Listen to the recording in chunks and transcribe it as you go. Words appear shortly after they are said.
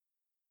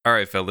All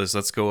right, fellas,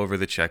 let's go over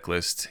the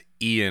checklist.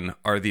 Ian,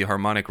 are the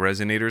harmonic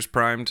resonators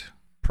primed?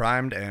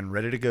 Primed and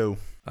ready to go.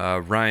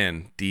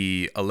 Ryan,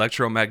 the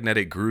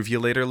electromagnetic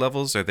groovulator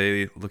levels, are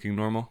they looking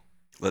normal?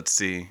 Let's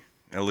see.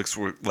 It looks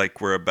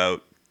like we're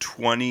about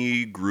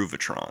 20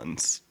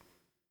 groovatrons.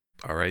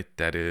 All right,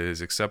 that is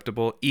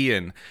acceptable.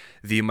 Ian,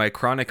 the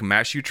micronic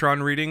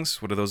mashutron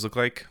readings, what do those look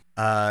like?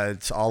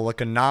 It's all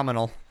looking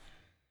nominal.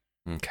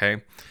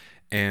 Okay.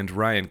 And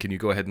Ryan, can you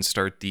go ahead and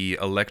start the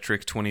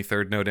electric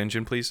 23rd note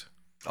engine, please?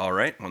 All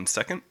right, 1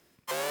 second.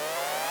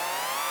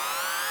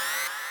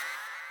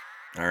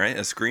 All right,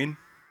 that's green.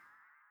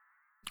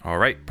 All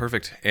right,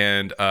 perfect.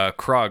 And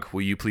Krog,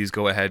 will you please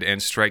go ahead and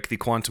strike the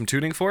quantum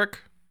tuning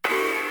fork?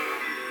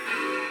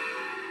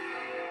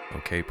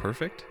 Okay,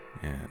 perfect.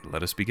 And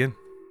let us begin.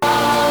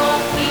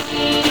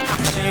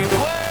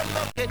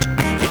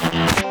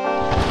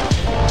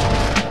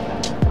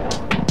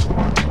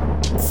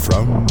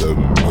 From the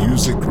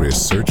Music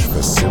Research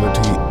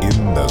Facility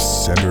in the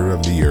center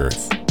of the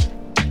earth,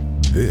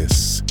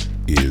 this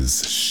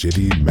is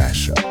Shitty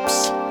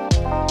Mashups.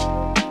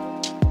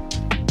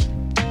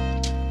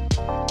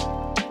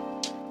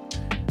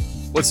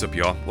 What's up,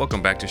 y'all?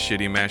 Welcome back to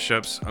Shitty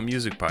Mashups, a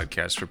music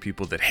podcast for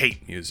people that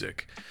hate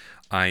music.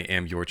 I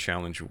am your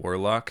challenge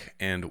warlock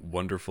and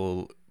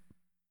wonderful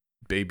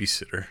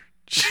babysitter,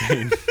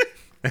 Shane.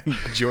 And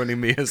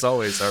joining me, as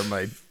always, are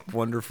my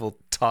wonderful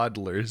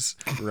toddlers,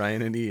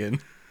 Ryan and Ian.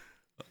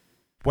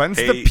 When's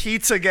the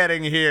pizza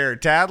getting here?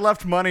 Dad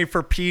left money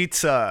for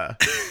pizza.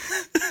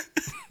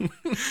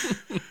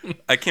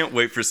 I can't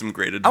wait for some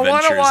great I adventures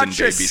want to in watch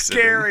a babysitting.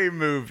 scary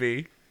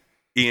movie.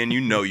 Ian, you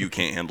know you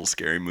can't handle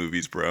scary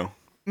movies, bro.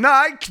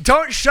 No,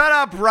 don't shut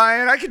up,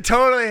 Ryan. I can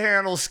totally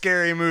handle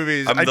scary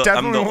movies. I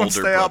definitely won't older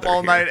stay up brother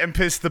all here. night and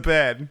piss the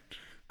bed.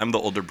 I'm the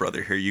older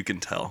brother here, you can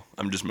tell.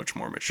 I'm just much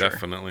more mature.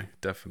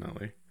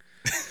 Definitely.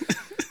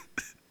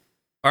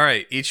 All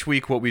right, each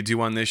week what we do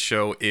on this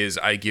show is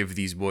I give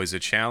these boys a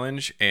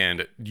challenge,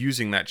 and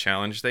using that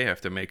challenge, they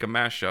have to make a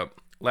mashup.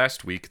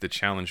 Last week, the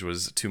challenge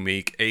was to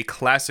make a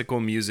classical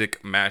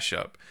music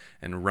mashup,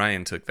 and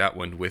Ryan took that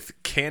one with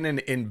Canon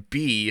in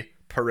B,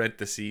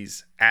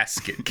 parentheses,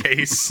 ask it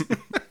case.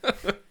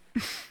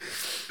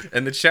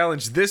 And the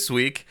challenge this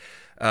week,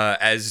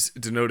 as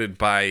denoted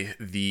by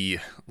the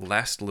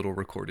last little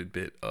recorded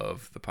bit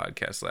of the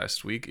podcast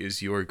last week,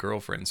 is your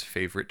girlfriend's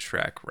favorite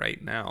track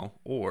right now,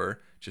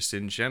 or just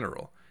in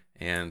general.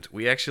 And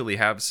we actually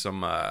have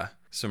some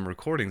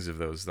recordings of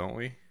those, don't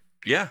we?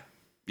 Yeah,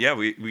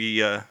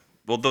 we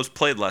well, those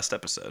played last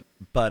episode.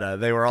 But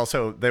they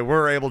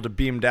were able to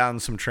beam down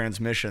some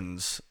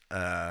transmissions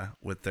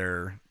with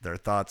their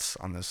thoughts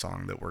on this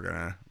song that we're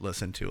gonna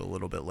listen to a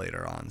little bit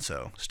later on.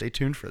 So stay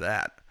tuned for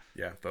that.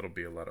 Yeah, that'll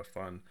be a lot of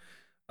fun.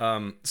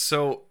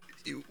 So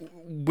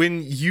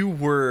when you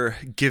were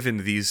given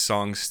these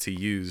songs to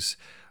use,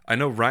 I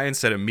know Ryan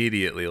said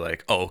immediately,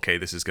 like, oh, okay,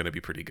 this is going to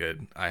be pretty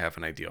good. I have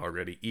an idea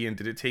already. Ian,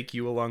 did it take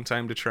you a long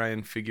time to try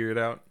and figure it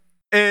out?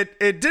 It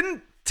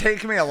didn't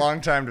take me a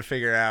long time to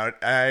figure out.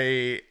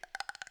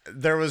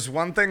 There was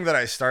one thing that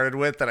I started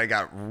with that I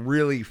got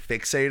really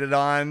fixated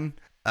on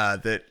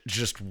that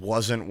just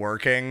wasn't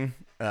working.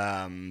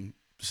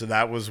 So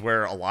that was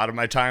where a lot of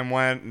my time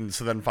went. And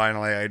so then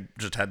finally I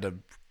just had to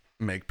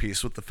make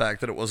peace with the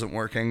fact that it wasn't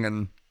working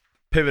and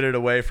pivoted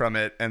away from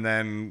it. And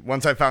then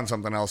once I found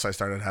something else, I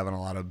started having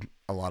a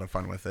lot of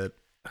fun with it.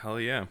 Hell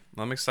yeah.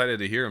 I'm excited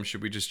to hear them.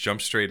 Should we just jump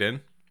straight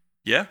in?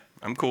 Yeah,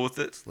 I'm cool with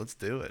it. Let's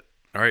do it.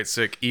 All right,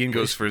 sick. Ian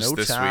goes first No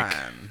this week.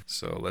 time.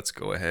 So let's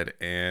go ahead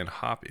and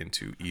hop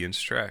into Ian's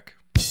track.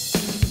 This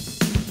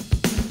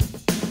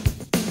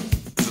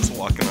is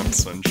Walking on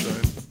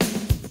Sunshine.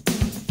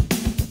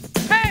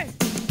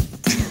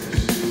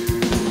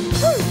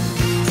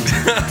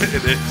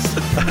 It is.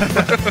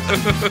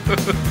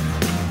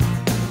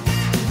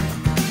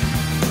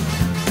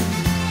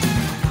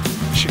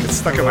 She gets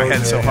stuck in my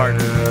head so hard.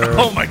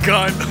 Oh my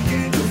god.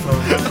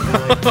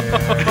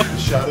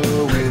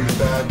 Shadow in the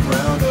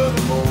background of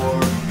the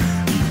more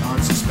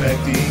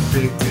unsuspecting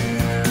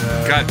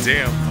victim God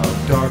damn.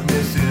 of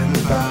darkness in the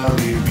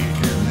valley. We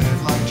can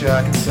live like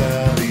Jack and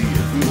Sally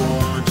if we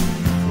want,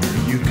 where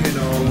you can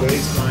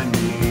always find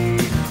me.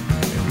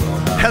 And we'll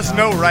have Has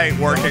no right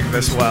working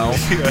this well.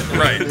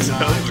 Right. I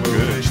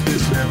wish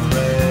this never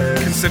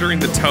ends. Considering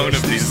the tone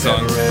of these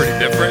songs is pretty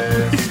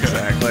different.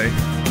 Exactly.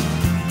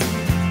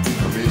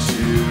 I miss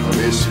you. I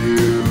miss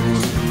you.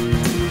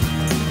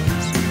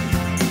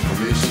 I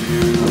miss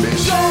you. I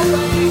miss you.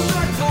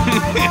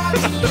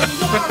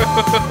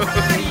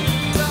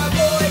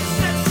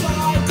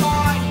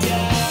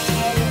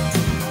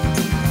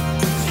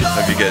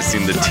 Have you guys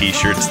seen the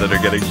t-shirts that are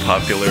getting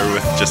popular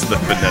with just the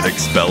phonetic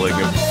spelling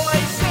of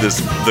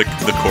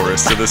the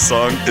chorus to this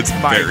song? It's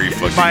very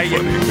fucking funny.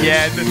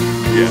 Yeah.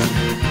 Yeah.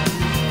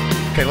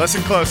 Okay,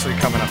 listen closely.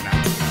 Coming up now.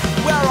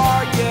 Where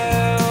are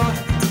you?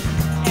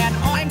 And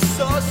I'm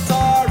so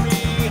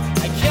sorry.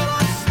 I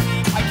cannot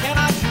sleep. I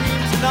cannot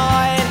dream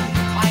tonight.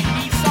 I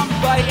need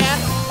somebody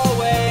and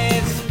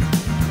always.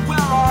 Where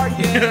are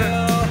you?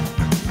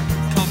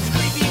 Comes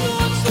creeping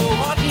on so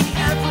haunting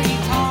every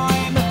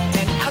time.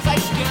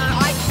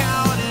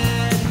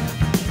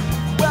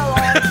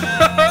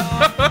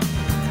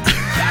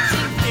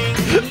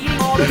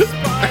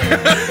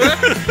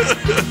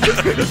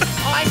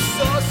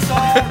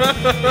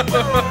 Man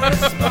loves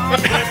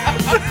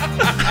spiders.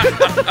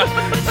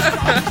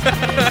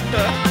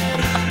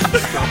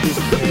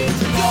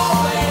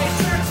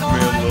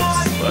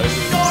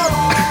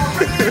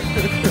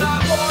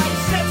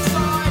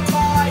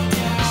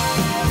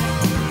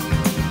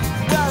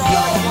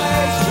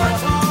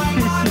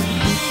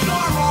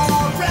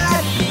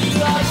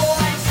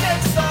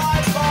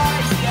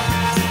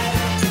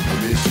 I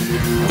miss you.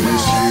 I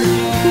miss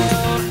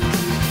you.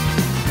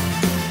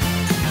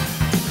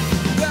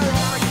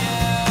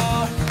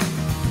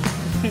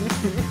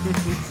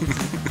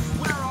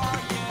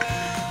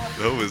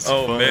 That was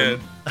Oh fun. man.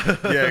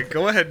 Yeah,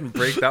 go ahead and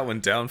break that one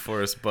down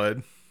for us,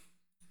 bud.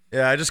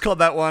 Yeah, I just called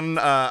that one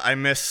I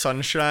Miss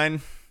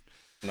Sunshine.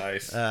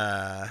 Nice.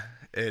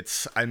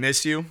 It's I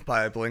Miss You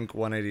by Blink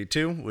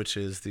 182, which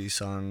is the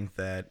song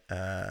that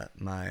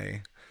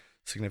my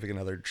significant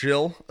other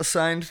Jill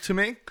assigned to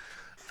me,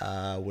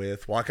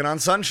 with Walking on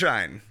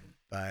Sunshine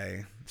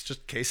by, it's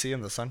just Casey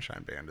and the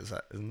Sunshine Band.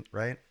 Isn't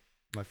right?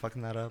 Am I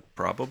fucking that up?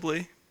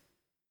 Probably.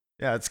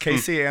 Yeah, it's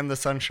Casey and the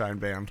Sunshine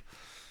Band.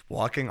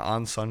 Walking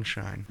on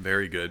Sunshine.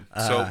 Very good.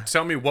 So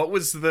tell me, what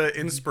was the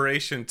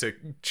inspiration to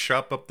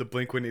chop up the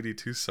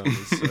Blink-182 song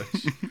as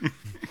such?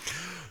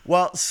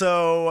 Well,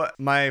 so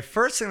my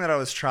first thing that I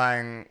was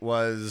trying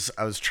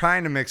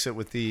to mix it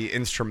with the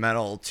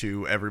instrumental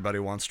to Everybody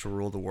Wants to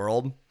Rule the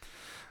World.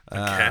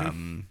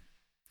 Again?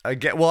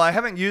 Well, I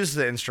haven't used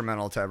the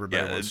instrumental to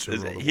Everybody Yeah, Wants to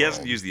Rule the World. he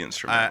hasn't used the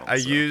instrumental. I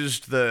so.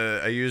 used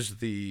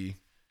the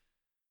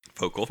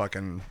vocal.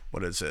 fucking,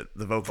 what is it?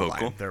 The vocal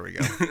Vocal. line. There we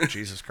go.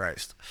 Jesus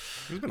Christ.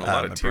 There's been a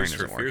lot my of brain tears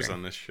for isn't fears working.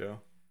 on this show.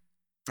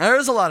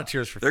 There's a lot of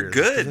Tears for They're Fears.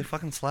 'cause good. They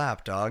fucking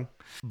slap, dog.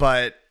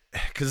 But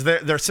because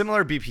they're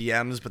similar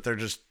BPMs, but they're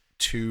just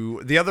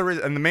two.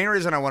 The main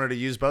reason I wanted to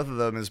use both of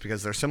them is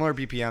because they're similar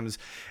BPMs,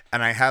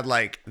 and I had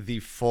like the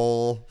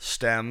full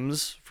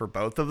stems for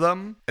both of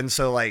them, and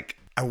so like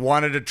I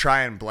wanted to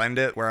try and blend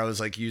it where I was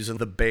like using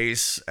the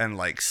bass and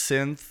like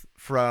synth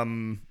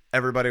from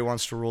Everybody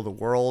Wants to Rule the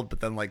World, but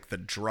then like the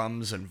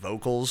drums and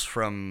vocals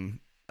from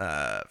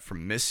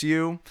Miss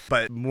You.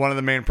 But one of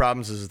the main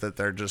problems is that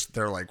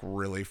they're like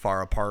really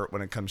far apart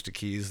when it comes to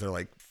keys. They're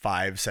like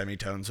 5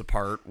 semitones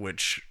apart,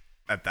 which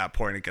at that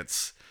point it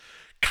gets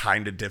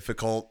kind of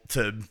difficult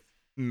to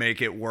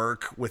make it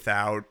work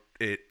without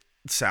it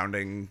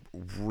sounding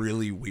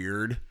really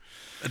weird.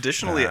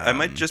 Additionally, I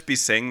might just be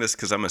saying this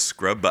because I'm a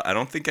scrub, but I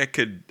don't think I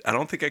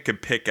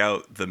could pick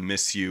out the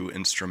 "Miss You"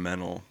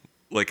 instrumental.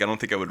 Like, I don't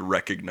think I would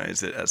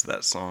recognize it as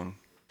that song.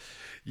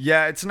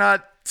 Yeah, it's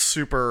not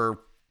super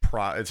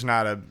it's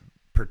not a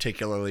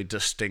particularly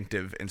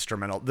distinctive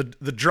instrumental.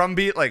 The drum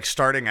beat, like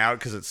starting out,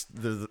 because it's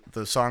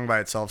the song by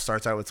itself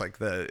starts out with like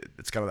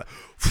it's kind of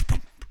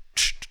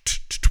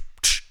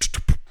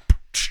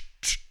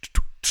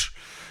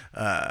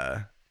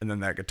and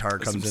then that guitar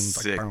That's comes in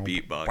some sick like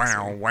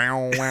beatboxing.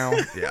 wow.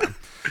 Yeah.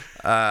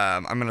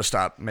 I'm gonna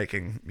stop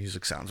making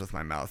music sounds with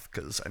my mouth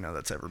because I know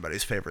that's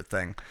everybody's favorite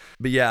thing.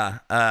 But yeah,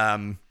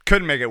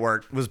 couldn't make it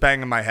work. Was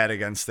banging my head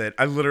against it.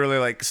 I literally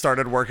like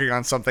started working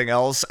on something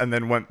else and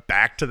then went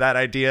back to that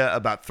idea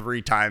about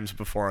 3 times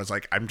before I was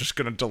like, I'm just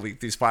gonna delete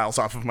these files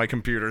off of my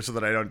computer so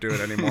that I don't do it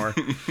anymore.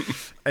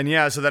 And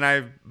yeah, so then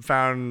I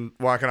found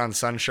Walking on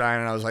Sunshine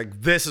and I was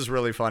like, this is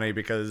really funny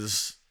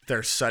because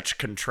there's such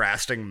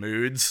contrasting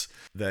moods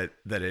that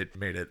it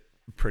made it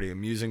pretty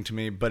amusing to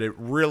me, but it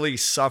really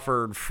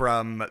suffered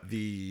from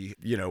the,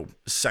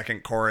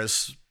 second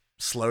chorus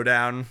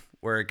slowdown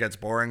where it gets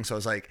boring. So I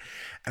was like,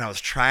 and I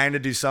was trying to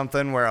do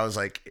something where I was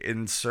like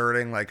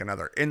inserting like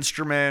another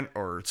instrument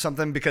or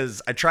something,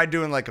 because I tried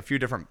doing like a few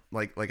different,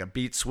 like a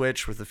beat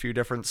switch with a few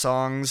different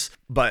songs,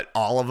 but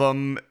all of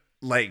them,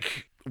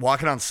 like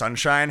Walking on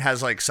Sunshine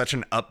has like such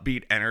an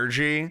upbeat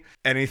energy.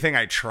 Anything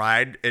I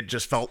tried, it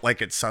just felt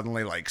like it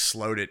suddenly like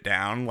slowed it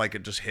down, like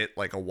it just hit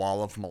like a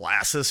wall of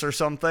molasses or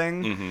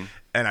something. Mm-hmm.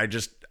 And I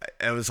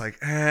was like,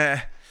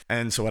 eh.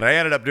 And so what I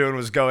ended up doing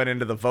was going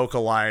into the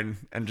vocal line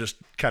and just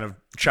kind of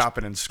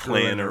chopping and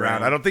screwing Playing around.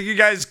 around. I don't think you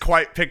guys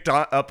quite picked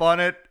up on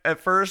it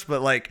at first,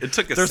 but like It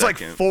took a there's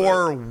second, like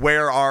 4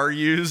 "where are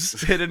yous"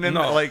 hidden in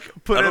No, like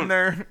put in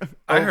there.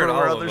 I over heard where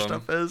all of other them.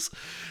 stuff is.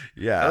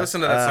 Yeah, I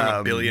listened to that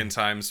song a billion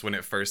times when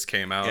it first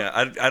came out. Yeah,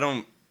 I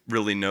don't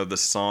really know the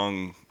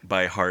song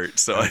by heart,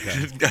 so I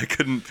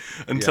couldn't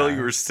until Yeah.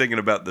 you were singing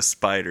about the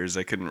spiders.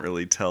 I couldn't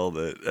really tell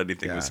that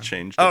anything was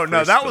changed. at Oh no,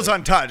 first, that was but-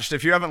 untouched.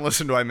 If you haven't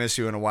listened to "I Miss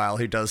You" in a while,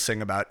 he does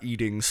sing about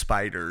eating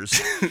spiders,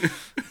 I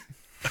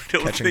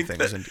don't catching think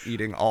things that. and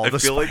eating all I the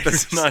feel spiders. like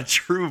that's not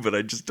true, but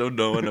I just don't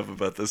know enough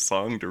about the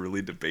song to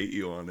really debate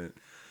you on it.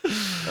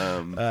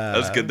 That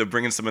was good. They're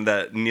bringing some of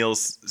that Neil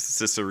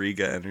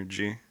Cicierega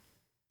energy.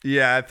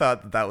 Yeah, I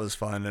thought that was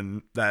fun,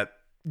 and that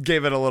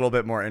gave it a little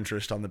bit more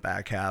interest on the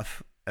back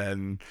half.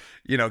 And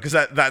because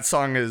that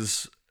song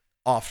is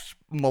oft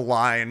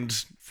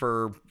maligned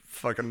for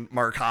fucking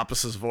Mark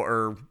Hoppus's voice.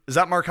 Or is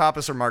that Mark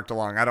Hoppus or Mark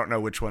DeLong? I don't know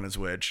which one is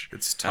which.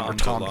 It's Or Tom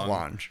Tom DeLonge.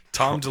 DeLonge.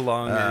 Tom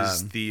DeLonge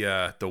is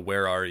the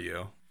 "Where Are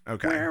You?"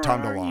 Okay,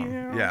 Tom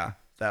DeLonge. Yeah,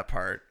 that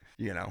part.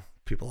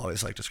 People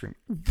always like to scream,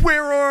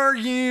 "Where are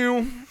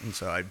you?" And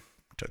so I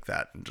took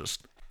that and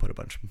just put a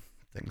bunch of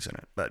things in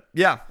it. But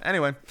yeah,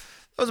 anyway,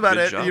 that was about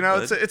Good it. job, You know,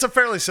 bud. it's a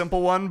fairly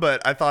simple one,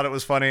 but I thought it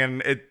was funny,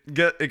 and it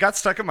got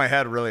stuck in my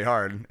head really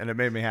hard, and it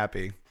made me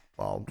happy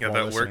while Yeah, while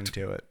that listening worked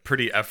to it.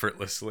 pretty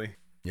effortlessly.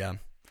 Yeah.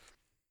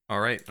 All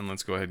right, and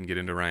let's go ahead and get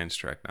into Ryan's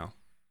track now.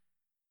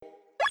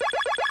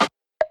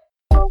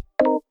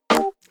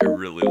 I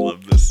really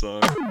love this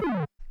song.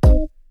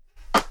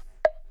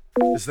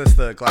 Is this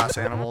the Glass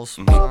Animals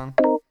song?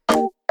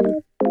 I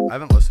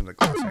haven't listened to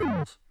Glass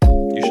Animals.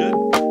 You should.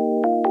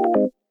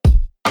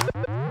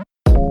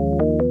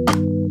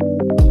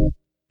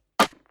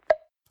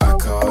 I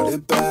caught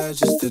it bad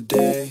just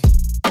today.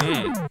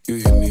 You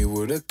hit me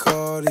with a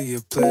call to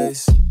your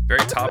place.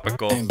 Very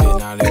topical. Ain't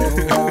been out in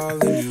a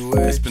while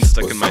anyway. It's been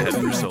stuck in my head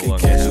for so long,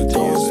 I have to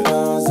use it.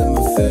 Smiles in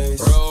my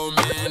face.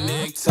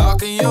 Romantic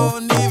talking, you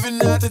don't even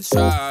have to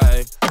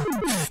try.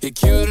 You're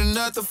cute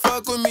enough to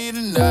fuck with me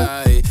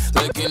tonight.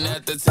 Looking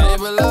at the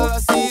table, all I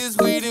see is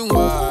weed and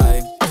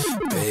wine.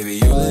 Baby,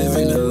 you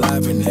living the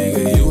life, but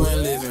nigga, you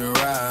ain't living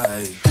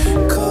right.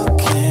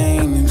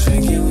 Cocaine and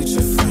drinking with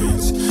your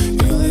friends.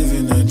 You live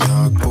in the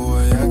dark,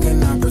 boy, I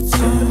cannot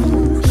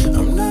pretend.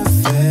 I'm not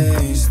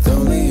faced,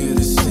 only here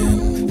to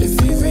sin.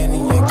 If you've been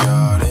in your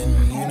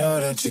garden, you know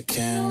that you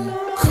can.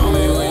 Call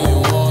me when you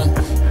want,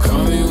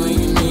 call me when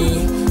you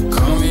need.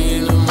 Call me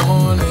in the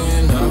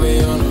morning, I'll be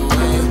on the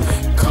way.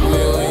 Call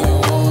me when you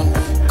want,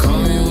 call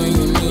me when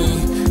you need.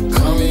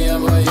 Call me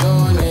out by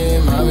your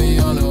name, I'll be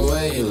on the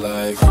way.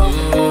 Like,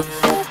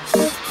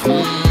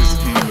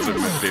 These are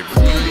my favorite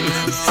part of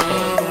this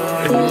song.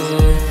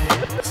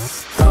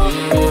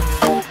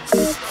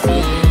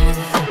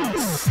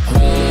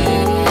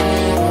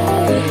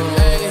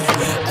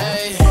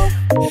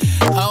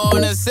 I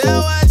wanna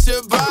sell what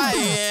you're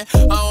buying.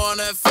 I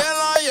wanna feel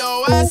on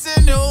your ass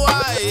in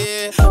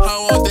Hawaii.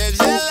 I want that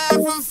jet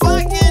lag from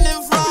fucking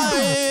and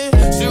flying.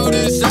 Shoot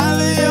a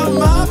shot in your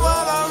mouth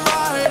while I'm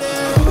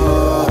riding.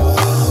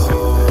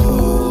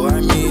 Oh, I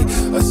need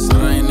a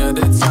sign of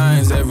the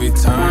times every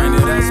time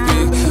that I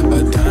speak.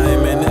 A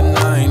dime and a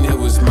nine, it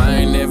was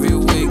mine every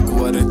week.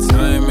 What a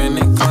time and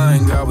a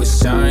climb, God was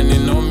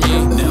shining on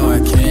me. Now I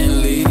can't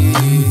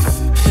leave,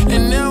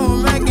 and now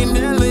I'm making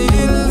hella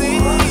Italy.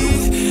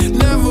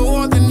 Never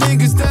want the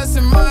niggas that's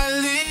in my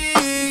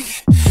league.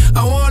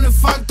 I wanna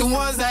fuck the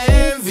ones I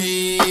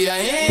envy. I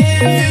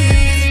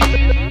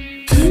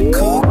envy.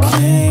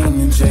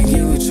 Cocaine and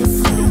drinking with your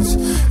friends.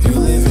 You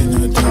live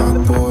in the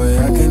dark, boy,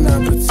 I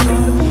cannot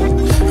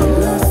pretend. I'm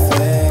not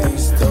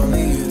faced,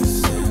 only here to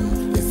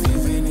sin. If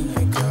you've been in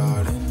your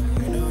garden,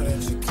 you know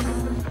that you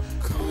can.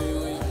 Call me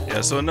when you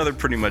Yeah, so another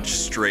pretty much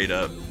straight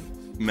up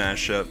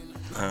mashup.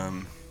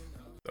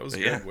 That was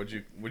Yeah.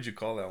 good. What'd you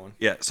call that one?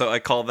 Yeah, so I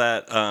call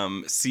that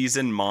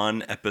Season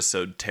Mon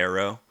Episode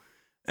Tarot.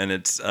 And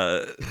it's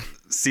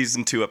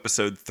Season 2,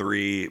 Episode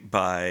 3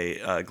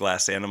 by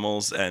Glass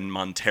Animals and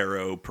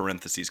Montero,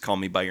 parentheses, Call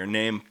Me By Your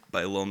Name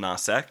by Lil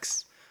Nas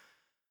X.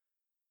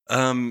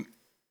 And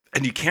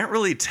you can't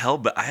really tell,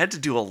 but I had to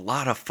do a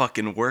lot of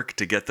fucking work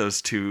to get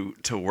those two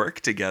to work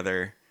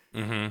together.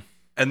 Mm-hmm.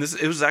 And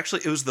it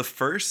was the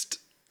first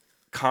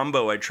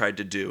combo I tried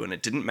to do, and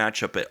it didn't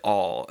match up at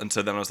all. And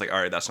so then I was like, all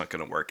right, that's not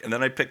going to work. And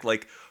then I picked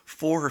like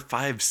 4 or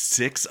 5,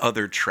 6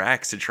 other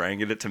tracks to try and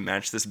get it to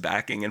match this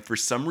backing. And for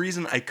some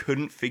reason, I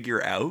couldn't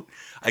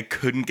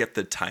get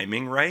the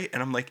timing right.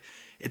 And I'm like,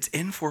 it's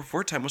in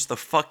 4/4 time. What's the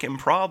fucking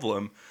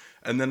problem?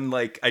 And then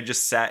like I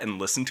just sat and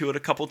listened to it a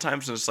couple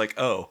times, and it's like,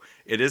 oh,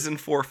 it is in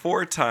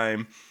 4/4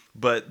 time,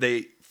 but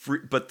the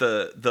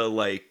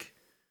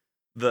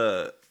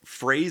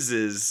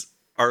phrases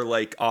are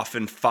like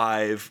often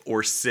 5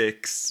 or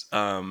 6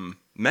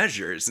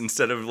 measures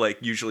instead of like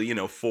usually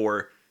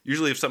 4.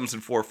 Usually if something's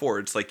in 4/4,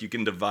 it's like you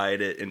can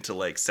divide it into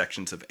like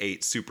sections of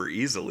 8 super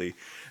easily.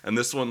 And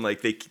this one,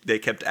 like they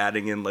kept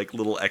adding in like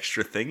little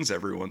extra things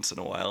every once in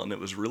a while, and it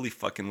was really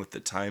fucking with the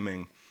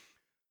timing.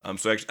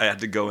 So I had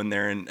to go in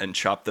there and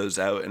chop those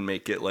out and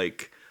make it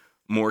like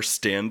more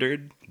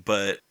standard,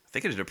 but I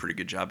think I did a pretty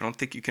good job. I don't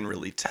think you can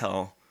really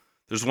tell.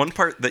 There's one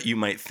part that you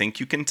might think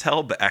you can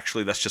tell, but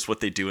actually that's just what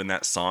they do in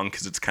that song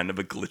because it's kind of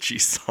a glitchy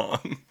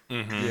song.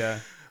 Mm-hmm. Yeah.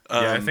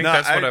 Yeah, I think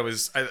that's what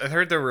I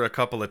heard there were a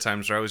couple of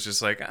times where I was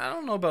just like, I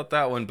don't know about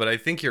that one, but I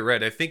think you're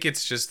right. I think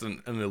it's just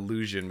an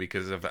illusion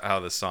because of how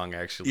the song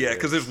actually Yeah, is.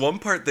 because there's one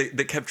part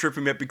that kept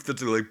tripping me up because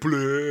they're like,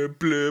 blah,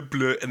 blah,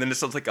 blah, and then it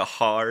sounds like a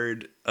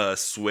hard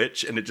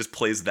switch, and it just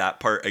plays that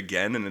part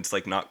again, and it's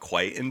like not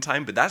quite in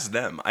time, but that's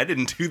them. I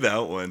didn't do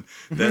that one.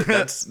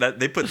 That's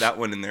they put that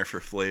one in there for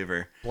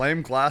flavor.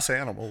 Blame Glass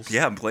Animals.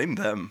 Yeah, blame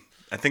them.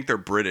 I think they're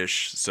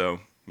British, so,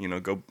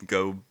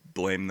 go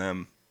blame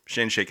them.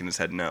 Shane's shaking his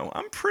head no.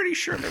 I'm pretty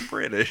sure they're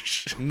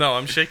British. No,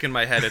 I'm shaking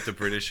my head at the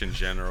British in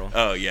general.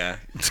 Oh, yeah.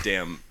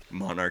 Damn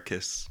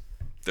monarchists.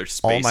 They're space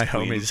All my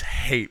queens. homies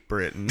hate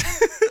Britain.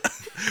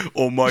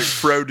 Oh, my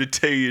proud to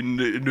tea in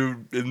the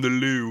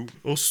loo.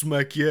 I'll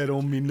smack your head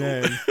on me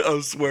now.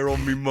 I'll swear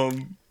on me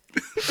mum.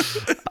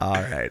 All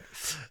right.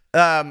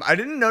 I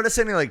didn't notice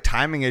any like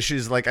timing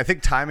issues. Like I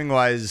think timing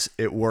wise,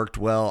 it worked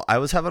well. I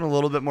was having a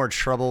little bit more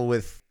trouble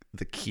with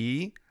the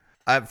key.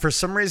 For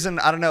some reason,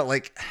 I don't know,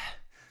 like,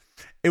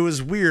 it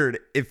was weird.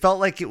 It felt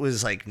like it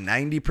was like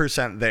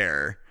 90%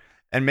 there.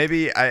 And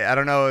maybe, I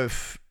don't know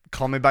if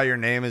Call Me By Your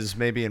Name is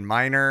maybe in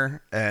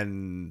minor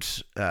and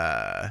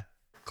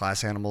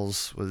Glass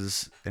Animals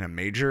was in a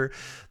major.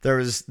 There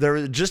was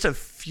just a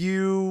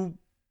few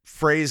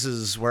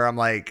phrases where I'm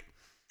like,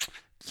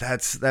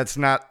 that's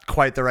not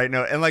quite the right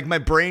note. And like my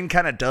brain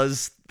kind of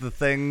does the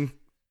thing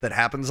that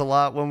happens a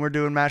lot when we're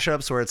doing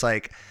mashups where it's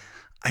like,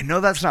 I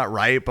know that's not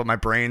right, but my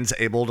brain's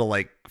able to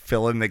like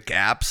fill in the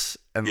gaps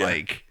and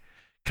like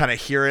kind of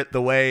hear it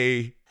the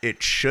way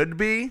it should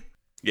be,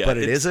 but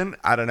it isn't.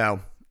 I don't know.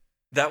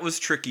 That was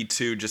tricky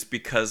too, just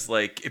because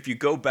like if you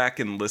go back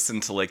and listen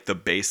to like the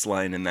bass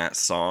line in that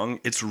song,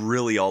 it's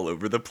really all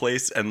over the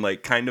place and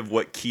like kind of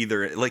what key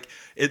they're like.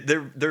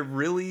 They're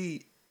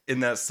really in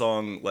that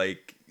song,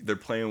 like they're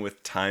playing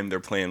with time, they're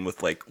playing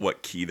with like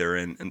what key they're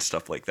in and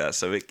stuff like that.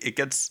 So it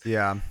gets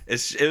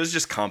it was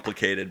just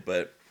complicated,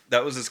 but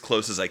that was as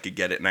close as I could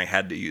get it, and I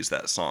had to use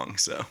that song.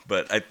 So,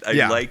 but I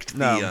liked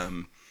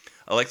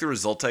I like the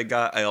result I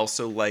got. I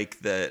also like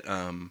that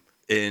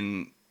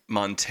in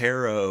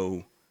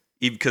Montero,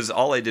 because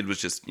all I did was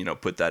just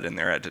put that in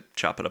there. I had to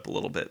chop it up a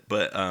little bit,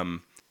 but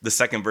the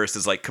second verse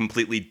is like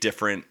completely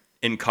different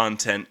in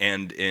content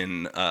and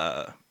in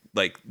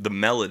like the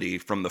melody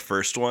from the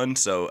first one.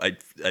 So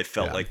I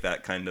felt like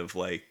that kind of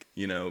like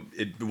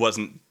it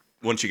wasn't.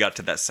 Once you got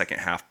to that second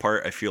half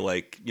part, I feel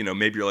like,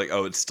 maybe you're like,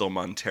 oh, it's still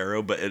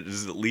Montero, but it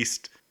is at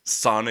least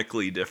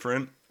sonically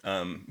different,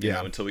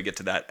 until we get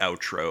to that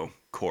outro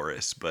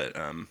chorus. But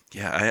I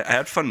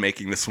had fun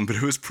making this one, but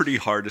it was pretty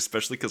hard,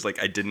 especially because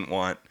like I didn't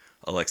want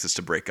Alexis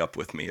to break up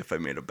with me if I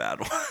made a bad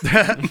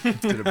one.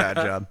 Did a bad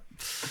job.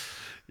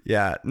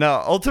 Yeah,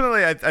 no,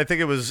 ultimately, I think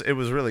it was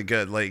really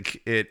good.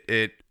 Like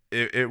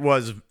it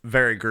was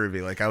very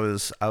groovy. Like I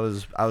was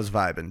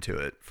vibing to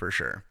it for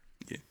sure.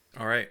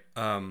 All right.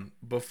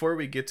 Before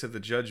we get to the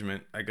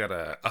judgment, I got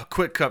a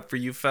quick cut for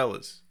you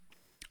fellas.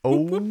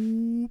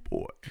 Oh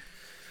boy.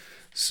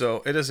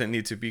 So it doesn't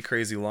need to be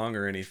crazy long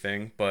or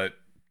anything, but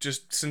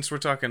just since we're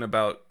talking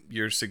about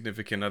your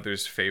significant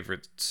other's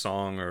favorite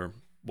song or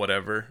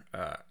whatever,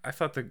 I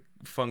thought the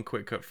fun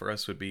quick cut for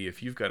us would be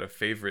if you've got a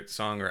favorite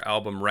song or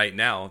album right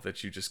now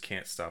that you just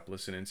can't stop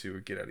listening to or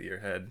get out of your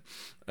head.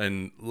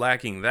 And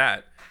lacking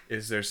that,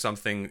 is there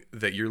something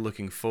that you're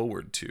looking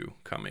forward to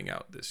coming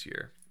out this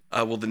year?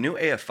 Well, the new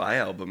AFI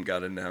album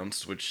got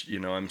announced, which,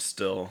 I'm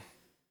still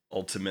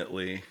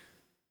ultimately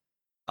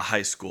a high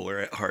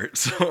schooler at heart,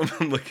 so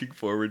I'm looking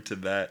forward to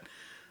that.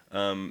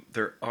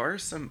 There are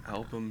some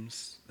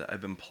albums that I've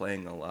been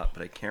playing a lot,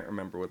 but I can't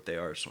remember what they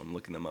are, so I'm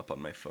looking them up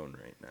on my phone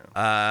right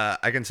now.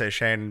 I can say,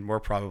 Shane, we're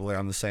probably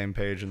on the same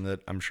page in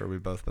that I'm sure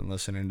we've both been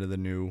listening to the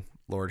new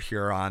Lord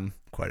Huron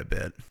quite a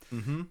bit.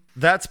 Mm-hmm.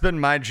 That's been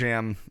my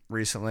jam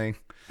recently.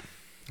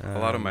 A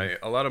lot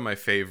of my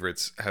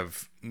favorites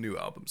have new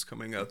albums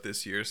coming out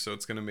this year, so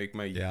it's gonna make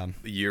my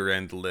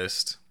year-end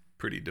list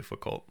pretty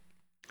difficult.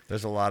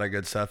 There's a lot of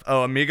good stuff.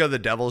 Oh, Amigo the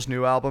Devil's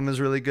new album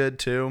is really good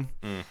too.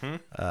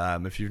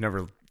 Mm-hmm. If you've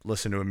never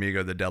listened to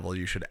Amigo the Devil,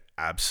 you should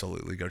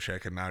absolutely go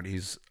check him out.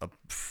 He's a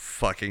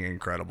fucking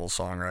incredible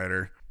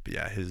songwriter. But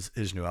yeah,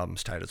 his new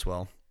album's tight as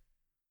well.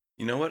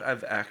 You know what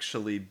I've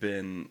actually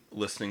been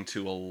listening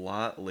to a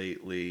lot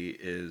lately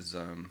is,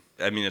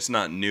 it's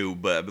not new,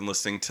 but I've been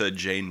listening to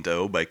Jane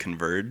Doe by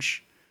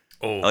Converge.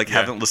 Oh,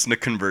 haven't listened to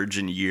Converge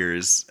in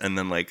years, and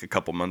then like a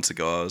couple months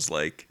ago, I was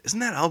like, "Isn't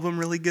that album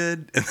really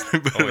good?" And then I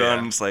put it on,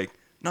 and it's like,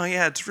 "No,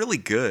 yeah, it's really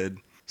good."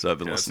 So I've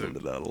been listening to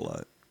that a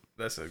lot.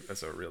 That's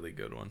a really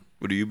good one.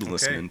 What have you been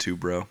listening to,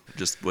 bro?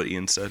 Just what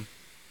Ian said.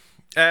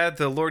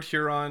 The Lord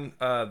Huron,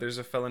 there's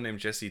a fella named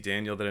Jesse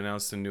Daniel that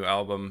announced a new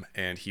album,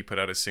 and he put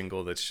out a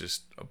single that's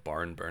just a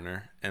barn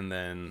burner. And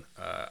then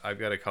I've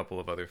got a couple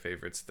of other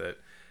favorites that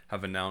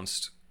have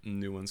announced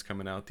new ones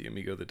coming out. The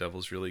Amigo the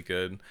Devil's really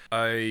good.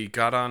 I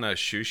got on a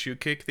Shoo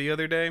kick the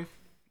other day.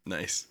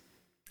 Nice.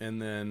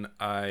 And then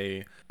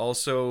I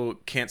also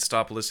can't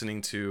stop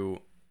listening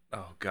to,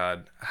 oh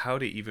God, how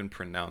to even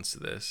pronounce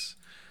this?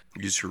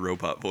 Use your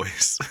robot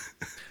voice.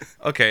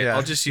 Okay,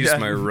 I'll just use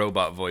my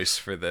robot voice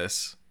for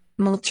this.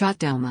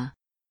 Multratoma.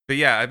 But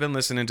yeah, I've been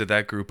listening to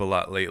that group a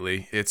lot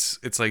lately.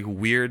 It's like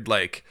weird,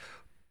 like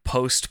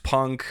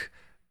post-punk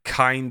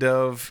kind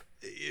of,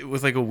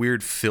 with like a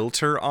weird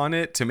filter on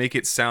it to make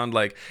it sound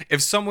like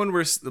if someone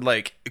were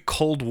like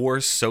Cold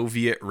War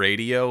Soviet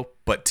radio,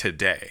 but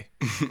today.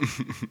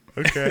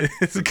 Okay.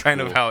 It's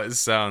kind of how it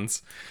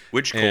sounds.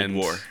 Which Cold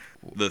War?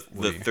 The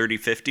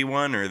 30-50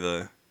 one or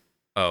the...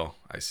 Oh,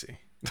 I see.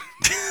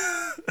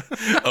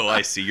 Oh,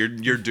 I see.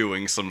 You're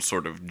doing some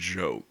sort of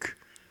joke.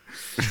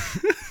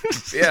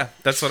 Yeah,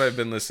 that's what I've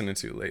been listening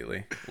to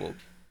lately. Well,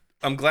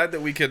 I'm glad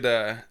that we could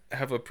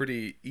have a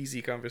pretty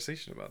easy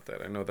conversation about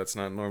that. I know that's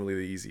not normally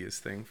the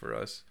easiest thing for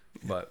us,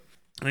 but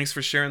thanks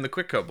for sharing the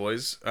quick cut,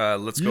 boys.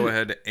 Let's go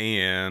ahead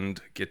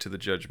and get to the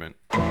judgment.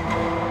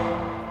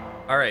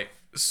 All right,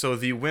 so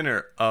the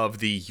winner of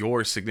the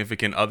Your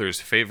Significant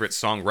Other's Favorite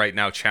Song Right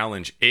Now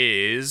challenge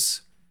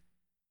is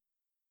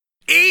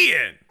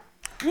Ian.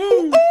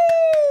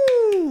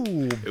 Woo!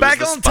 Woo! Back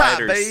the on top,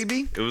 spiders.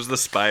 baby. It was the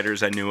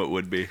spiders I knew it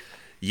would be.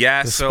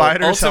 Yeah, The so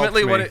spiders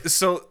ultimately helped me.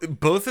 so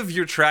both of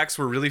your tracks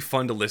were really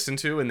fun to listen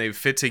to and they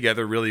fit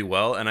together really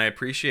well, and I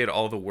appreciate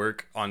all the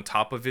work on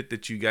top of it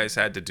that you guys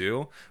had to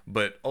do,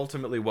 but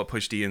ultimately what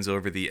pushed Ian's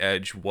over the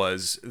edge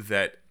was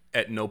that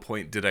at no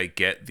point did I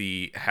get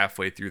the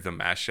halfway through the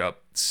mashup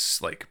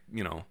like,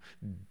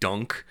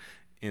 dunk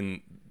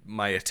in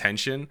my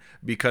attention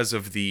because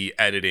of the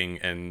editing,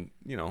 and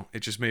it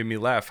just made me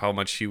laugh how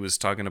much he was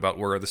talking about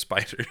where are the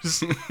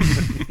spiders.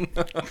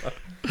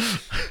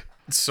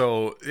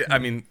 So, I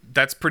mean,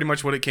 that's pretty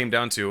much what it came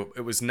down to.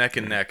 It was neck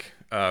and neck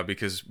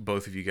because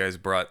both of you guys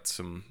brought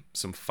some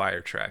fire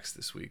tracks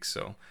this week.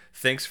 So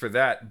thanks for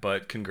that.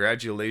 But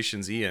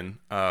congratulations, Ian.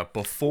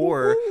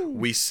 Before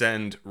we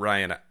send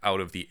Ryan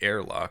out of the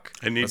airlock,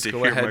 I need to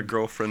hear my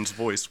girlfriend's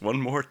voice one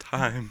more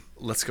time.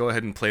 Let's go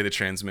ahead and play the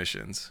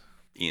transmissions.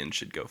 Ian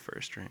should go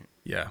first, right?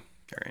 Yeah.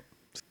 All right.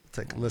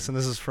 Take a listen.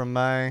 This is from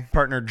my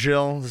partner,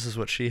 Jill. This is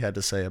what she had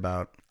to say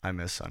about I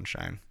Miss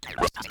Sunshine.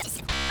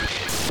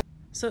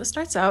 So it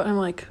starts out, and I'm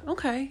like,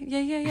 okay,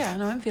 yeah.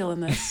 No, I'm feeling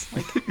this.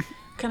 Like,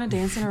 kind of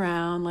dancing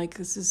around. Like,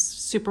 this is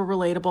super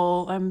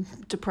relatable. I'm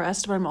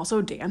depressed, but I'm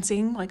also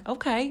dancing. Like,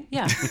 okay,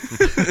 yeah.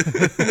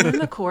 And then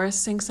the chorus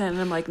sinks in,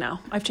 and I'm like, no,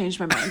 I've changed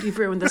my mind. You've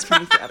ruined this for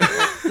me forever.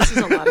 Like, this is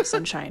a lot of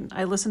sunshine.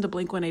 I listen to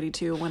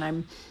Blink-182 when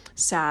I'm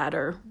sad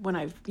or when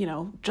I've,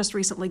 just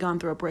recently gone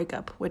through a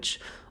breakup, which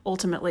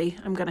ultimately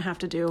I'm going to have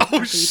to do after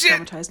you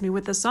traumatized me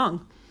with this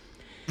song.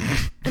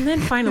 And then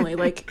finally,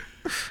 like,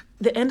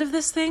 the end of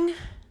this thing...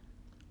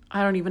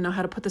 I don't even know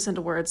how to put this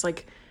into words.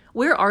 Like,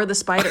 where are the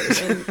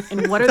spiders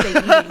and what are they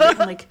eating? And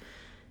like,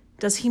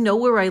 does he know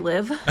where I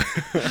live?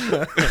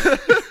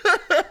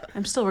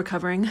 I'm still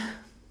recovering.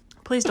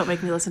 Please don't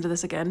make me listen to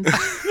this again.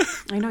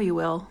 I know you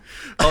will.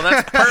 Oh,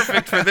 that's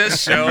perfect for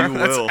this show. You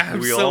will.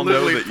 We all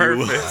know that you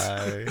will.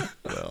 I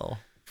will.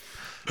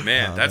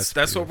 Man,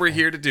 that's what we're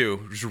here to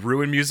do. Just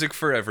ruin music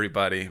for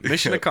everybody.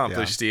 Mission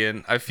accomplished,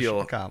 Ian. I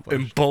feel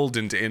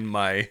emboldened in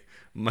my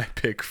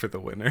pick for the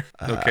winner.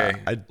 Okay,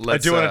 I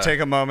do want to take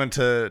a moment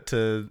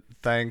to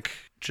thank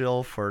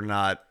Jill for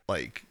not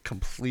like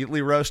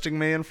completely roasting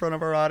me in front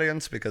of our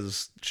audience,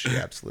 because she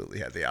absolutely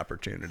had the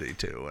opportunity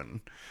to,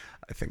 and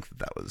I think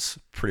that was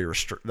pretty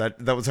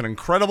that was an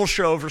incredible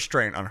show of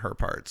restraint on her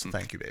part. So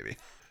thank you, baby.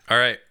 All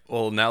right,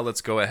 well now let's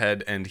go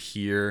ahead and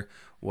hear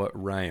what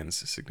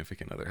Ryan's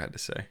significant other had to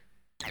say.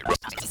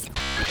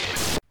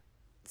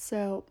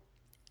 So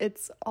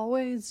it's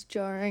always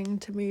jarring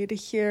to me to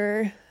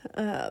hear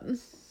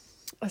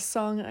a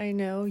song I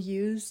know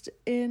used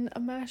in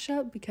a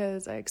mashup,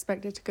 because I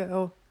expect it to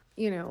go,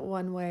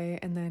 one way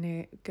and then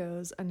it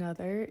goes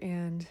another.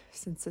 And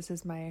since this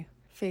is my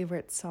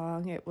favorite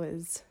song, it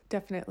was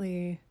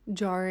definitely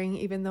jarring.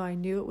 Even though I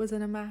knew it was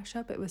in a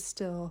mashup, it was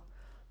still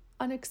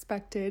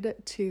unexpected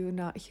to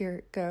not hear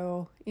it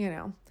go,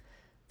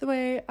 the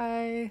way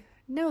I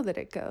know that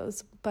it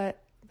goes.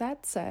 But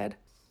that said,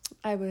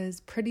 I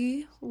was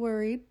pretty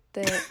worried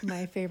that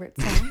my favorite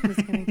song was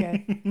going to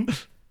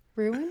get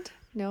ruined.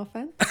 No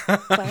offense,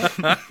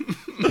 but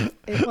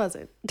it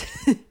wasn't.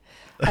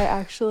 I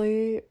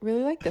actually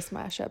really like this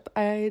mashup.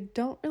 I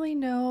don't really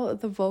know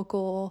the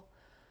vocal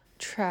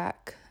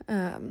track,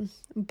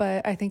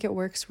 but I think it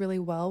works really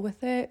well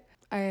with it.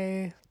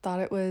 I thought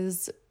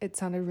it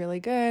sounded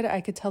really good.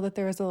 I could tell that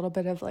there was a little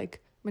bit of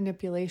like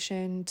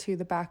manipulation to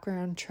the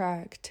background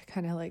track to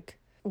kind of like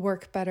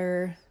work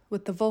better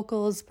with the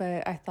vocals,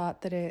 but I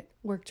thought that it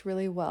worked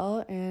really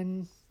well,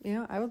 and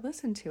I would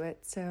listen to it.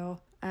 So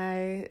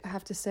I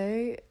have to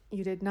say,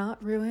 you did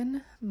not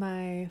ruin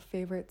my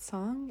favorite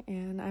song,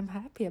 and I'm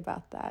happy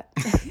about that.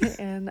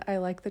 And I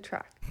like the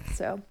track.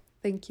 So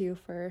thank you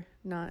for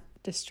not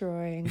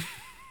destroying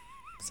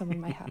some of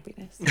my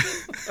happiness.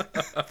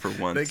 For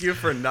once. Thank you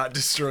for not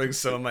destroying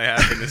some of my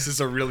happiness. Is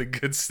a really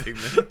good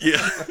statement.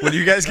 Yeah. When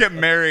you guys get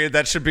married,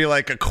 that should be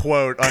like a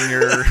quote on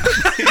your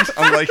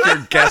on like your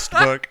guest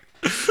book.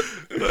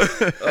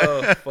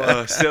 Oh,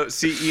 fuck. So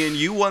see, Ian,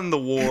 you won the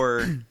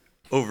war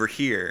over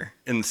here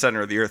in the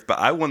center of the earth, but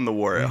I won the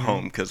war at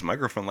home because my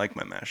girlfriend liked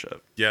my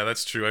mashup. Yeah,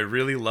 that's true. I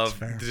really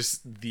love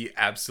just the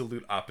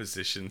absolute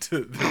opposition to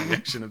the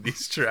reaction of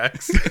these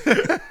tracks.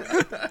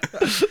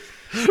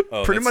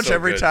 Oh, Pretty much so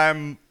every good.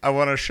 time I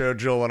want to show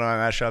Jill one of my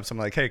mashups, I'm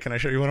like, hey, can I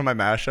show you one of my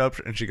mashups?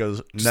 And she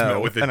goes, Smell no.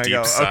 with a And I deep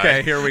go, sigh.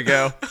 okay, here we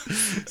go.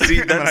 See,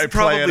 And then I that's play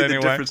probably it the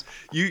anyway. difference.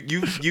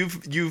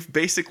 You've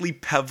basically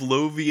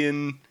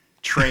Pavlovian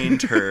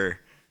trained her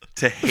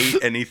to hate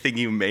anything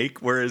you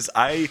make, whereas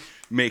I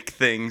make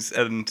things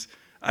and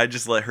I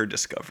just let her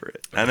discover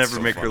it. I never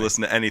so make her funny.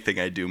 listen to anything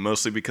I do,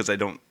 mostly because I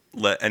don't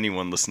let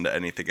anyone listen to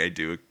anything I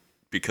do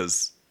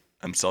because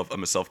I'm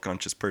a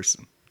self-conscious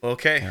person.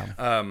 Okay.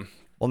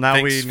 Well, now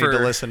we Thanks need to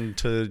for- listen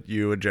to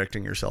you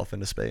ejecting yourself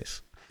into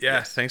space.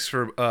 Yeah, thanks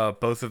for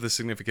both of the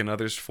significant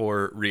others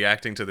for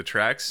reacting to the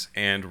tracks.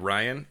 And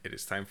Ryan, it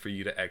is time for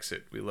you to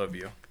exit. We love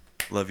you.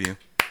 Love you.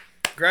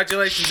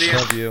 Congratulations, Ian.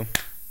 Love you.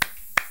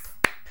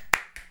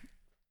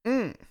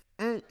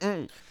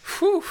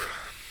 Whew.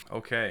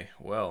 Okay,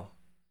 well,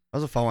 That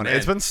was a fun one. Man.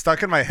 It's been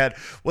stuck in my head.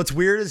 What's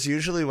weird is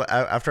usually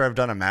after I've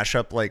done a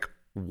mashup, like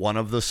one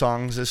of the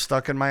songs is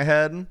stuck in my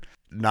head,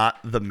 not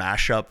the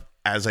mashup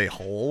as a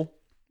whole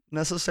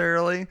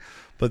necessarily.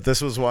 But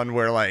this was one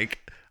where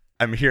like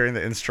I'm hearing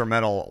the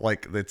instrumental,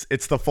 like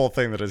it's the full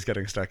thing that is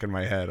getting stuck in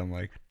my head. I'm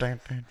like, dun,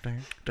 dun,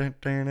 dun, dun,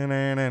 dun, dun,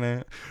 dun, dun,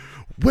 dun.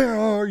 Where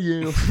are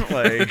you?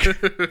 Like,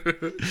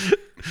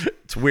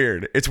 it's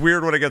weird. It's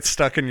weird when it gets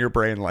stuck in your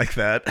brain like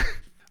that.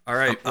 All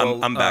right,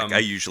 I'm back. I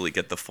usually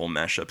get the full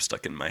mashup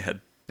stuck in my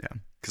head. Yeah,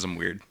 because I'm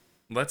weird.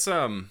 Let's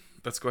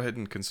go ahead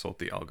and consult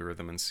the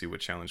algorithm and see what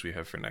challenge we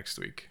have for next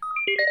week.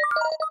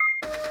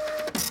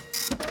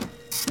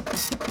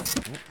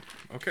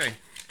 Okay.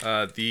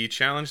 The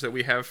challenge that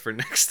we have for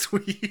next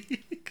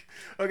week.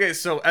 Okay,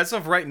 so as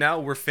of right now,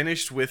 we're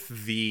finished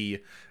with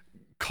the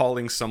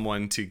calling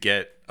someone to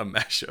get a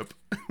mashup.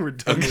 We're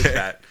done with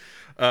that.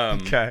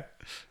 Okay.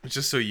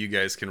 Just so you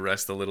guys can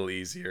rest a little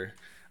easier.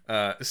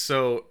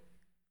 So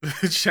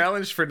the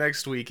challenge for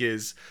next week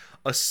is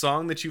a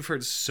song that you've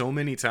heard so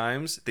many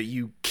times that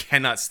you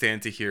cannot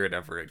stand to hear it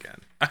ever again.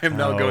 I am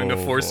now going to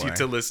force you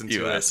to listen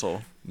to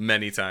it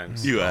many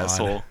times. You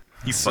asshole.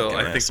 So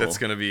I think that's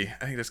gonna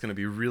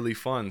be really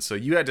fun. So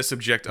you had to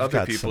subject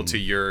other people to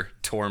your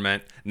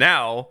torment.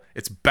 Now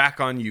it's back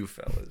on you,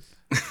 fellas.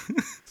 That's a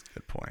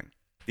good point.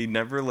 He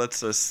never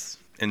lets us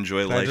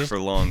enjoy life for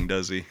long,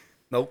 does he?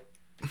 Nope.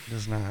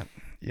 Does not.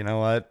 You know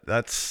what?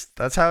 That's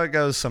how it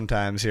goes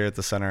sometimes here at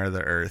the center of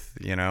the earth.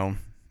 You know,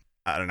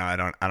 I don't know.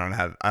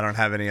 I don't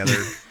have any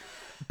other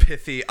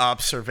pithy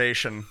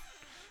observation,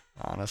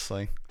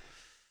 honestly.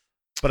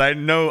 But I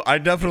know I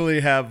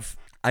definitely have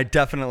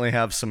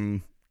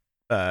some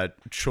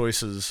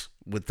choices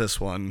with this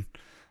one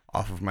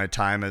off of my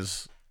time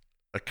as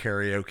a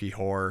karaoke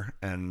whore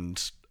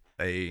and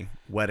a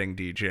wedding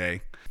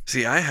DJ.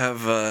 See, I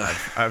have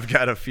I've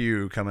got a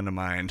few coming to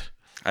mind.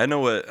 I know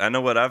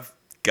what I've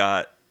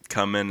got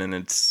coming, and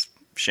it's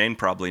Shane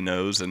probably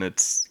knows, and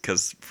it's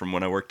because from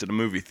when I worked at a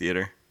movie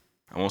theater.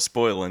 I won't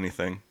spoil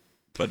anything,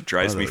 but it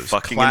drives me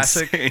fucking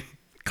insane.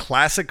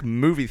 Classic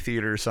movie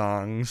theater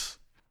songs.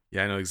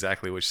 Yeah, I know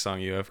exactly which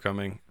song you have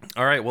coming.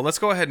 All right, well, let's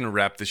go ahead and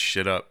wrap this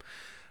shit up.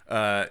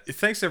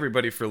 Thanks,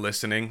 everybody, for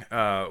listening.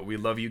 We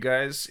love you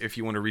guys. If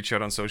you want to reach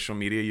out on social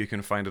media, you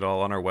can find it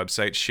all on our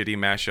website,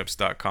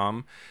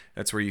 shittymashups.com.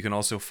 That's where you can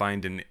also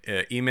find an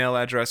email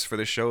address for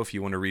the show if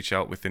you want to reach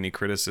out with any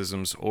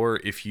criticisms, or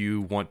if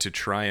you want to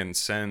try and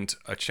send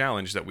a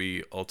challenge that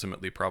we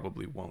ultimately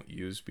probably won't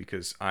use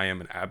because I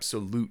am an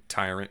absolute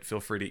tyrant.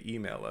 Feel free to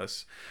email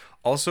us.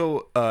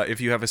 Also, if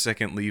you have a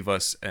second, leave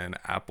us an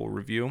Apple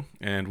review,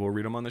 and we'll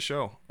read them on the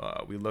show.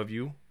 We love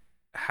you.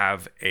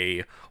 Have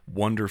a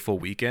wonderful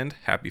weekend.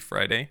 Happy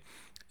Friday.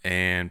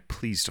 And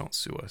please don't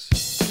sue us.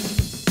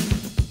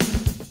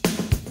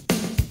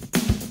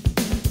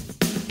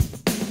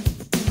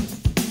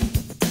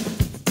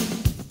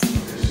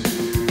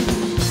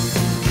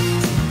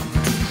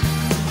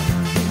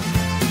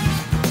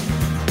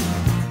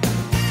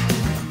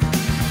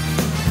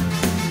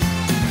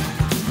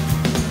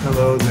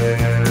 Hello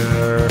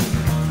there,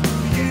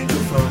 the angel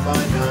from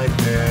my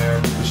nightmare,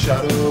 the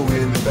shadow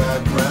in the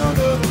background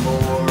of the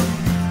more,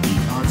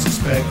 the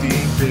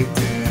unsuspecting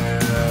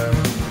victim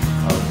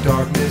of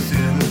darkness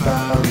in the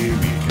valley. We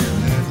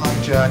can live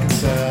like Jack and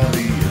Sally.